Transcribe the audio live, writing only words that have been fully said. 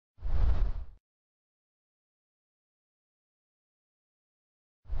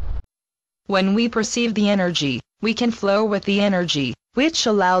When we perceive the energy, we can flow with the energy, which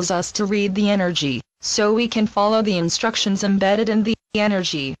allows us to read the energy, so we can follow the instructions embedded in the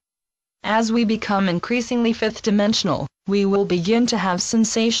energy. As we become increasingly fifth dimensional, we will begin to have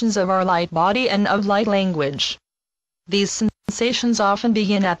sensations of our light body and of light language. These sensations often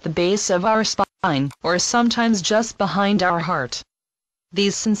begin at the base of our spine, or sometimes just behind our heart.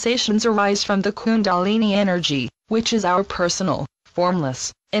 These sensations arise from the Kundalini energy, which is our personal,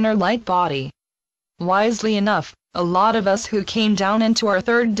 formless, inner light body. Wisely enough, a lot of us who came down into our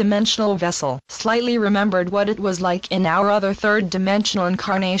third-dimensional vessel slightly remembered what it was like in our other third-dimensional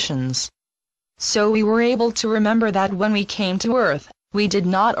incarnations. So we were able to remember that when we came to Earth, we did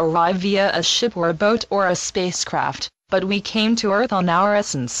not arrive via a ship or a boat or a spacecraft, but we came to Earth on our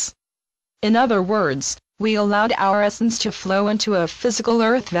essence. In other words, we allowed our essence to flow into a physical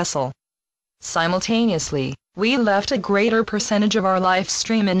Earth vessel. Simultaneously, we left a greater percentage of our life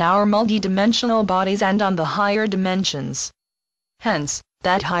stream in our multidimensional bodies and on the higher dimensions. Hence,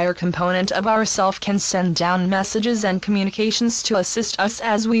 that higher component of ourself can send down messages and communications to assist us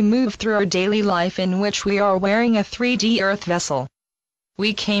as we move through our daily life in which we are wearing a 3D Earth vessel.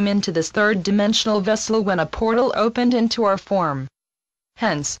 We came into this third-dimensional vessel when a portal opened into our form.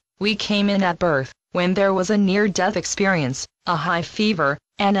 Hence, we came in at birth, when there was a near-death experience, a high fever,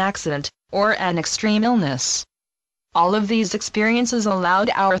 an accident, or an extreme illness. All of these experiences allowed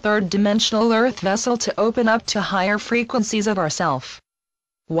our third-dimensional Earth vessel to open up to higher frequencies of ourself.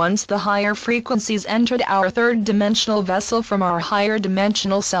 Once the higher frequencies entered our third-dimensional vessel from our higher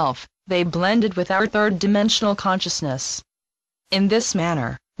dimensional self, they blended with our third-dimensional consciousness. In this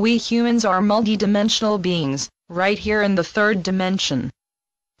manner, we humans are multidimensional beings, right here in the third dimension.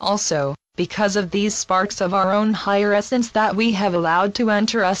 Also, because of these sparks of our own higher essence that we have allowed to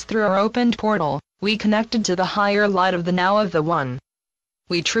enter us through our opened portal, we connected to the higher light of the now of the One.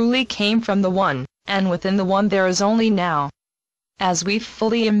 We truly came from the One, and within the One there is only now. As we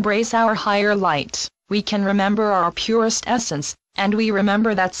fully embrace our higher light, we can remember our purest essence, and we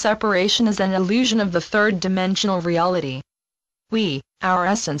remember that separation is an illusion of the third-dimensional reality. We, our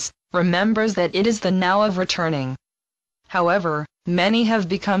essence, remembers that it is the now of returning. However, many have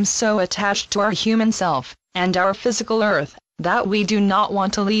become so attached to our human self, and our physical Earth, that we do not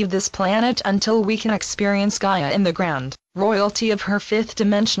want to leave this planet until we can experience Gaia in the grand royalty of her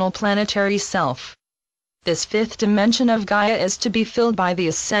fifth-dimensional planetary self. This fifth dimension of Gaia is to be filled by the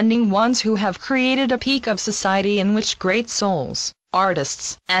ascending ones who have created a peak of society in which great souls,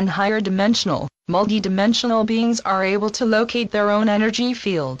 artists, and higher dimensional, multidimensional beings are able to locate their own energy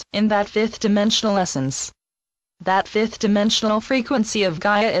field in that fifth-dimensional essence. That fifth-dimensional frequency of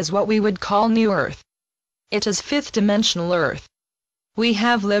Gaia is what we would call New Earth. It is fifth-dimensional Earth. We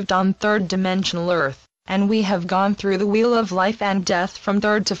have lived on third-dimensional Earth, and we have gone through the wheel of life and death from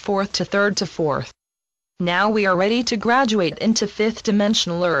third to fourth to third to fourth. Now we are ready to graduate into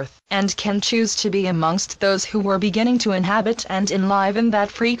fifth-dimensional Earth, and can choose to be amongst those who were beginning to inhabit and enliven that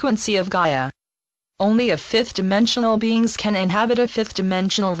frequency of Gaia. Only a fifth-dimensional beings can inhabit a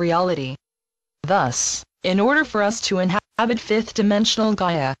fifth-dimensional reality. Thus, in order for us to inhabit fifth-dimensional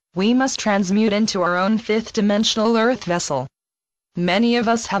Gaia, we must transmute into our own fifth-dimensional Earth vessel. Many of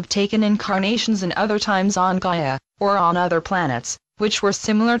us have taken incarnations in other times on Gaia, or on other planets, which were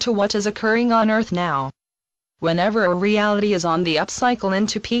similar to what is occurring on Earth now. Whenever a reality is on the upcycle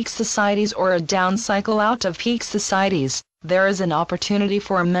into peak societies or a down cycle out of peak societies, there is an opportunity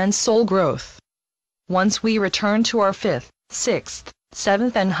for immense soul growth. Once we return to our fifth, sixth,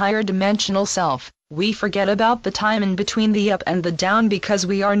 seventh and higher dimensional self, we forget about the time in between the up and the down because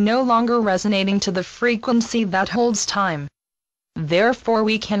we are no longer resonating to the frequency that holds time. Therefore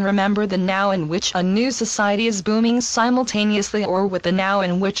we can remember the now in which a new society is booming simultaneously or with the now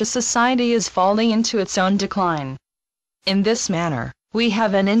in which a society is falling into its own decline. In this manner, we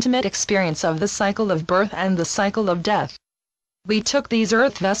have an intimate experience of the cycle of birth and the cycle of death. We took these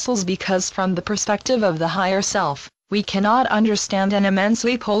earth vessels because from the perspective of the higher self, we cannot understand an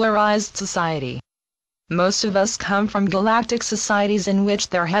immensely polarized society. Most of us come from galactic societies in which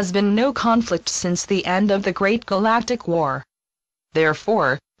there has been no conflict since the end of the Great Galactic War.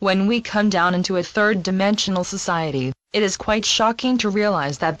 Therefore, when we come down into a third-dimensional society, it is quite shocking to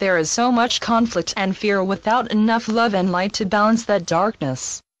realize that there is so much conflict and fear without enough love and light to balance that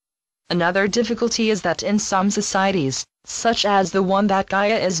darkness. Another difficulty is that in some societies, such as the one that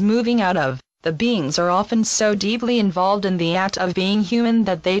Gaia is moving out of, the beings are often so deeply involved in the act of being human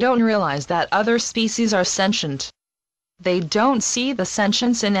that they don't realize that other species are sentient. They don't see the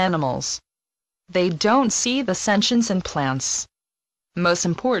sentience in animals. They don't see the sentience in plants. Most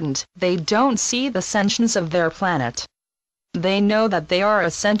important, they don't see the sentience of their planet. They know that they are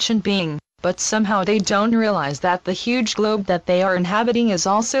a sentient being, but somehow they don't realize that the huge globe that they are inhabiting is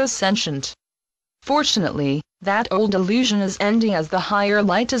also sentient. Fortunately, that old illusion is ending as the higher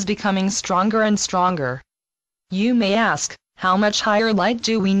light is becoming stronger and stronger. You may ask, how much higher light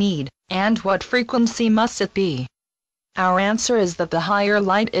do we need, and what frequency must it be? Our answer is that the higher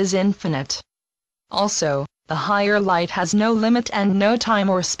light is infinite. Also, the higher light has no limit and no time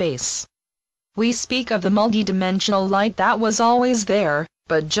or space. We speak of the multidimensional light that was always there,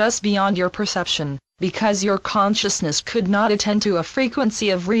 but just beyond your perception, because your consciousness could not attend to a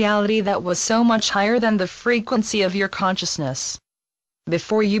frequency of reality that was so much higher than the frequency of your consciousness.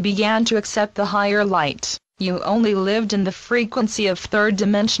 Before you began to accept the higher light, you only lived in the frequency of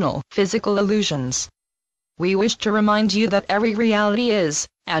third-dimensional physical illusions. We wish to remind you that every reality is,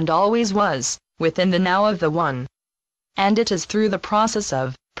 and always was, within the now of the One. And it is through the process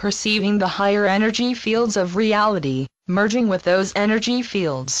of perceiving the higher energy fields of reality, merging with those energy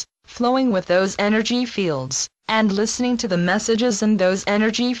fields, flowing with those energy fields, and listening to the messages in those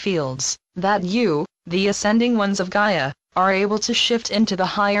energy fields, that you, the ascending ones of Gaia, are able to shift into the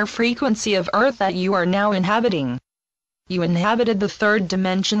higher frequency of Earth that you are now inhabiting. You inhabited the third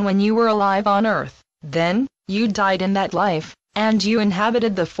dimension when you were alive on Earth, then, you died in that life, and you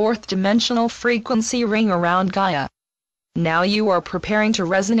inhabited the fourth dimensional frequency ring around Gaia. Now you are preparing to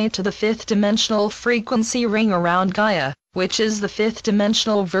resonate to the fifth dimensional frequency ring around Gaia, which is the fifth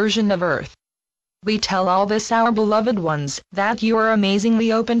dimensional version of Earth. We tell all this, our beloved ones, that you are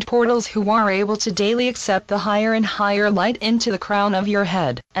amazingly opened portals who are able to daily accept the higher and higher light into the crown of your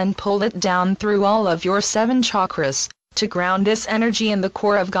head, and pull it down through all of your 7 chakras, to ground this energy in the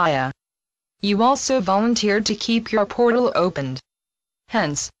core of Gaia. You also volunteered to keep your portal opened.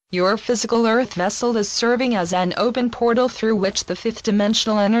 Hence, your physical earth vessel is serving as an open portal through which the fifth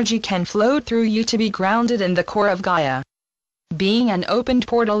dimensional energy can flow through you to be grounded in the core of Gaia. Being an opened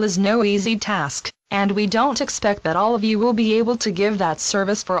portal is no easy task, and we don't expect that all of you will be able to give that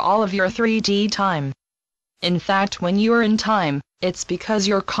service for all of your 3D time. In fact, when you are in time, it's because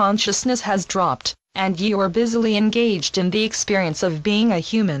your consciousness has dropped, and you are busily engaged in the experience of being a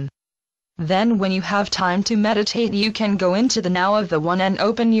human. Then when you have time to meditate, you can go into the now of the One and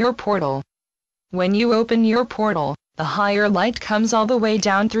open your portal. When you open your portal, the higher light comes all the way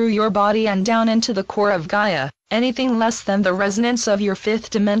down through your body and down into the core of Gaia. Anything less than the resonance of your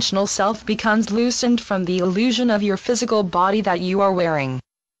fifth dimensional self becomes loosened from the illusion of your physical body that you are wearing.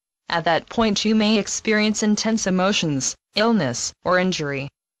 At that point you may experience intense emotions, illness, or injury.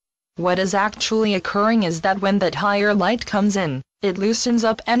 What is actually occurring is that when that higher light comes in, it loosens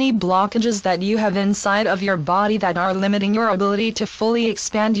up any blockages that you have inside of your body that are limiting your ability to fully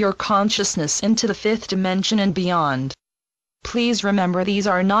expand your consciousness into the fifth dimension and beyond. Please remember, these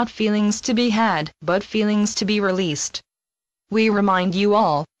are not feelings to be had, but feelings to be released. We remind you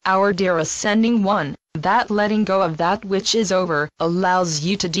all, our dear Ascending One, that letting go of that which is over allows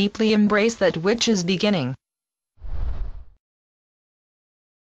you to deeply embrace that which is beginning.